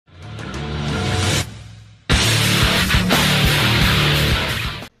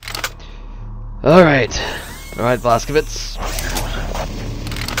Alright, Blazkowicz.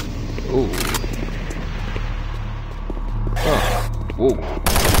 Ooh. Oh. Ooh.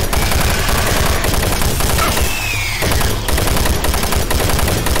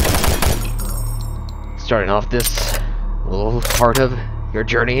 Starting off this little part of your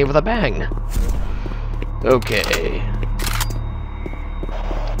journey with a bang. Okay.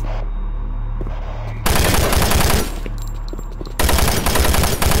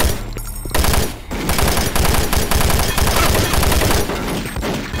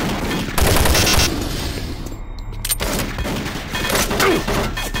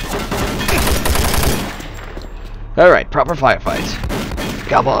 Alright, proper firefight.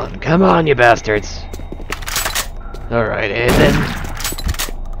 Come on, you bastards. Alright, and then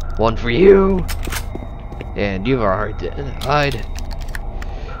one for you. And you've already died.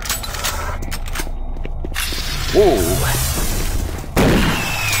 Whoa.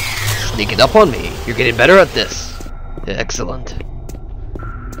 Sneaking up on me. You're getting better at this. Excellent.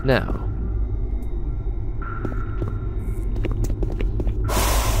 Now.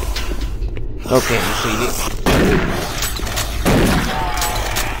 Okay, so you...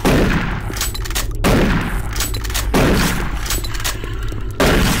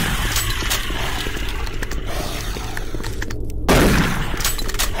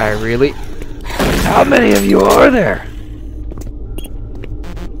 Really? How many of you are there?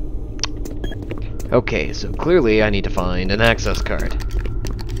 Okay, so clearly I need to find an access card.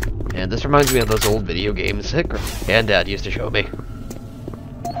 And this reminds me of those old video games that and Dad used to show me.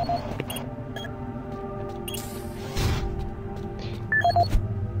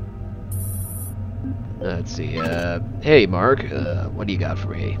 Let's see, hey Mark, what do you got for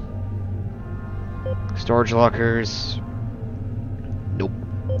me? Storage lockers. Nope.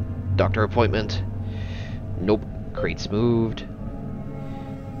 Doctor appointment. Nope. Crates moved.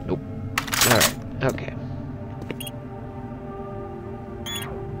 Nope. Alright, okay.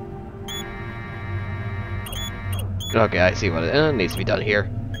 Okay, I see what needs to be done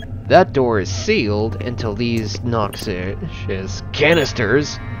here. That door is sealed until these noxious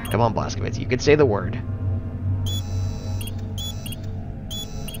canisters... Come on, Blazkowicz, you can say the word.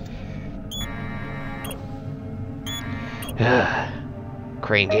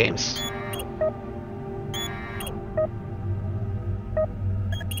 Crane games.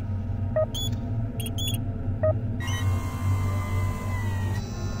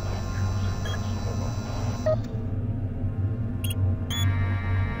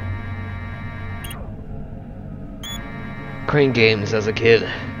 Crane games as a kid.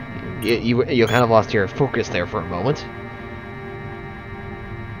 You kind of lost your focus there for a moment.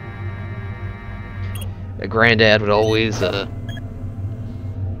 Granddad would always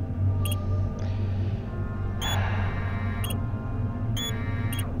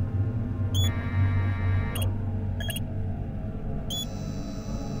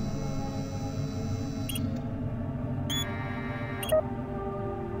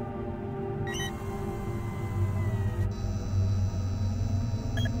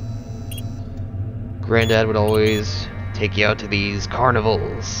Granddad would always take you out to these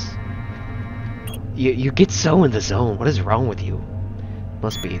carnivals. You get so in the zone. What is wrong with you?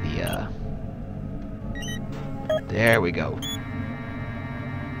 Must be the, There we go.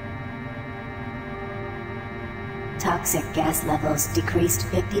 Toxic gas levels decreased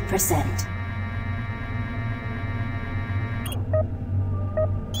 50%.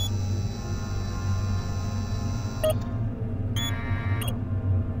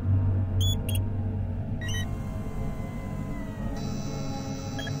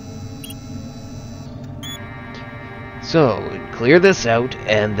 So, clear this out,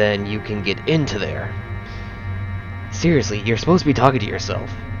 and then you can get into there. Seriously, you're supposed to be talking to yourself.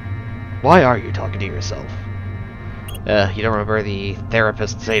 Why are you talking to yourself? You don't remember the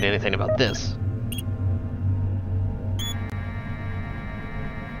therapist saying anything about this.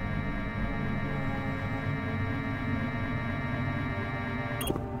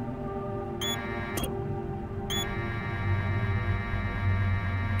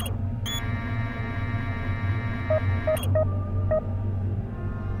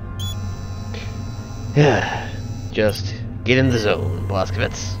 Just get in the zone,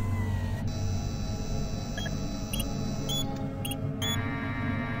 Blazkowicz.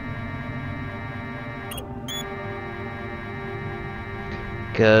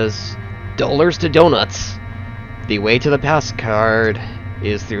 Because dollars to donuts, the way to the pass card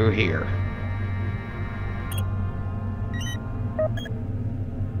is through here.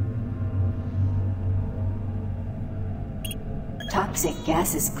 Toxic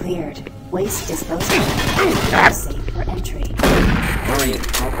gas is cleared. Waste disposal. Safe. for entry. Hurry, we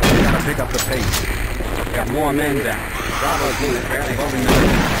gotta pick up the pace. We got more men down. Bravo's unit barely holding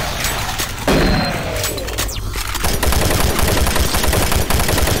them.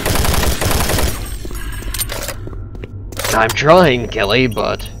 I'm trying, Kelly,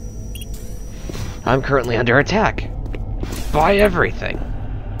 but I'm currently under attack by everything.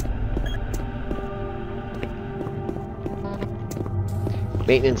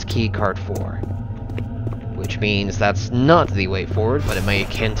 Maintenance key card 4, which means that's not the way forward, but it may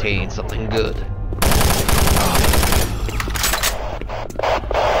contain something good.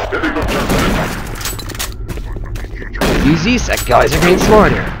 These ESEC guys are getting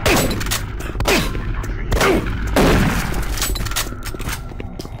smarter.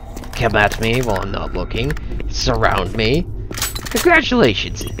 Come at me while I'm not looking. Surround me.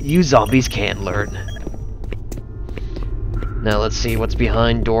 Congratulations, you zombies can learn. Now let's see what's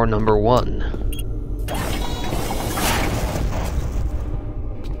behind door number 1.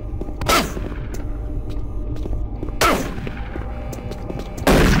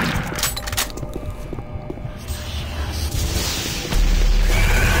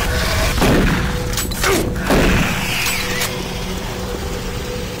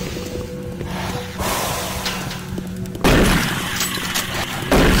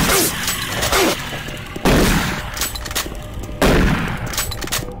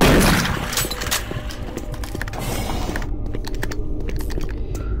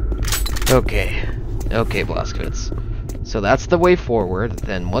 Okay, Blazkowicz. So that's the way forward,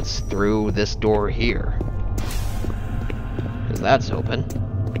 then what's through this door here? Because that's open.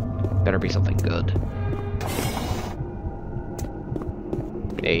 Better be something good.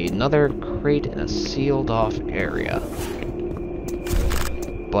 Another crate in a sealed off area.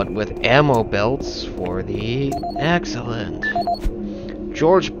 But with ammo belts for the... Excellent.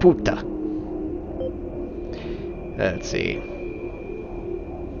 George Puta. Let's see.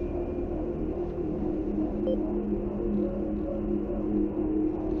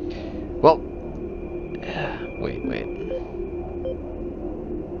 Well, wait.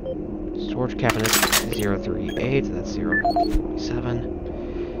 Storage cabinet 038, that's 047.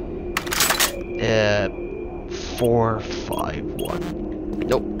 451.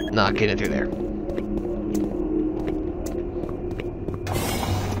 Nope, not getting through there.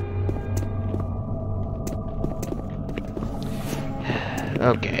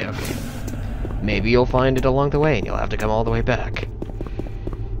 Okay. Maybe you'll find it along the way and you'll have to come all the way back.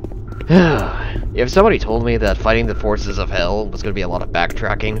 If somebody told me that fighting the forces of hell was going to be a lot of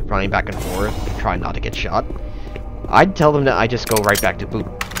backtracking, running back and forth, trying not to get shot, I'd tell them that I just go right back to boot.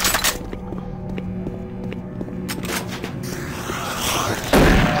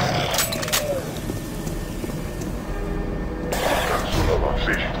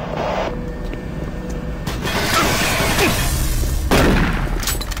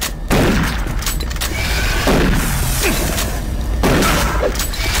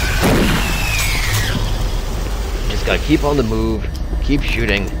 Gotta keep on the move, keep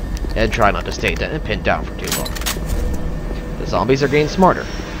shooting, and try not to stay pinned down for too long. The zombies are getting smarter.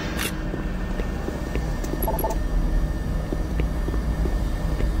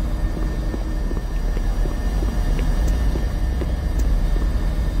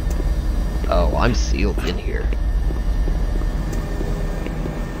 Oh, I'm sealed in here.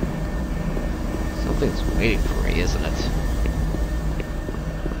 Something's waiting for me, isn't it?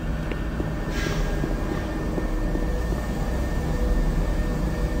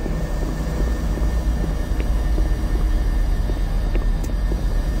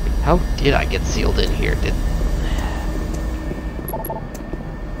 How did I get sealed in here?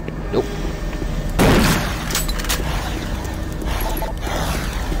 Nope.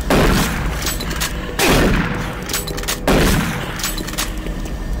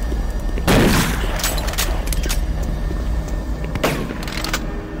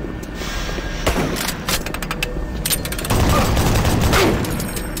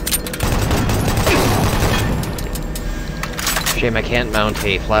 Shame I can't mount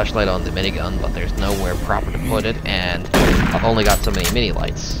a flashlight on the minigun, but there's nowhere proper to put it, and I've only got so many mini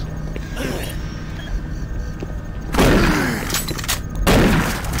lights.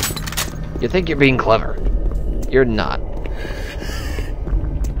 You think you're being clever. You're not.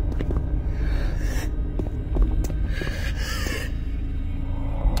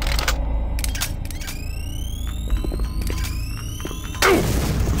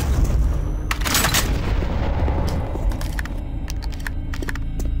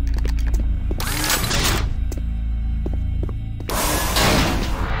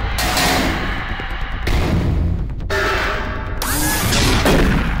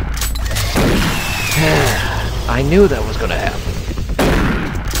 I knew that was gonna happen.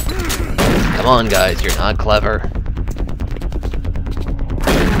 Come on, guys, you're not clever.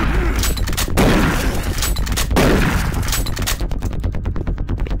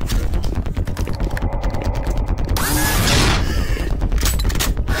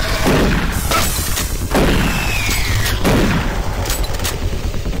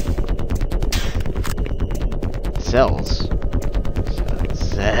 Cells.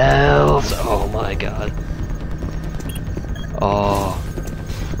 Cells! Oh my god. Oh.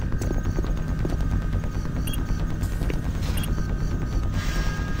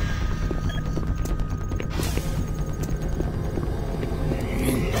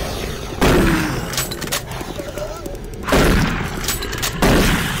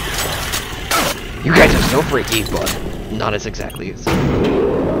 You guys are so freaky, but not as exactly as...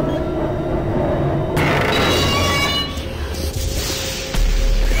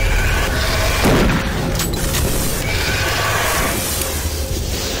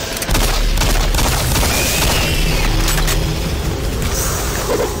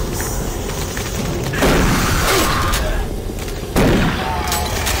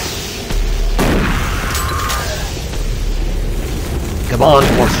 Come on,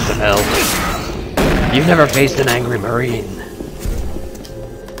 forces of hell. You've never faced an angry Marine.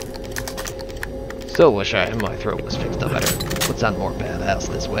 Still wish my throat was fixed up better. Would sound more badass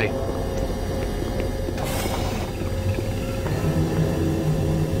this way.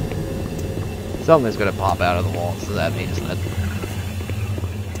 Something's gonna pop out of the wall, so that means that...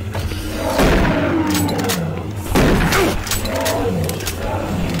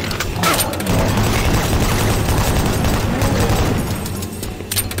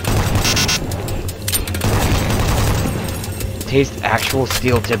 Taste actual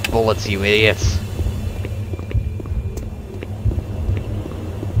steel-tipped bullets, you idiots.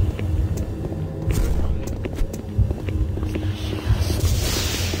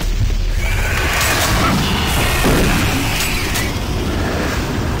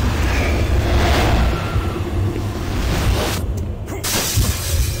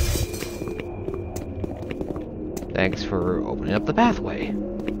 Thanks for opening up the pathway.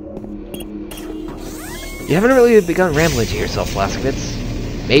 You haven't really begun rambling to yourself,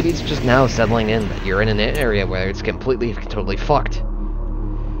 Blazkowicz. Maybe it's just now settling in that you're in an area where it's totally fucked.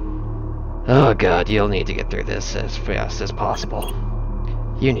 Oh god, you'll need to get through this as fast as possible.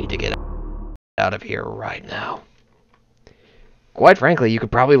 You need to get out of here right now. Quite frankly, you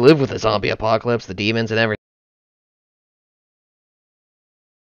could probably live with the zombie apocalypse, the demons, and everything.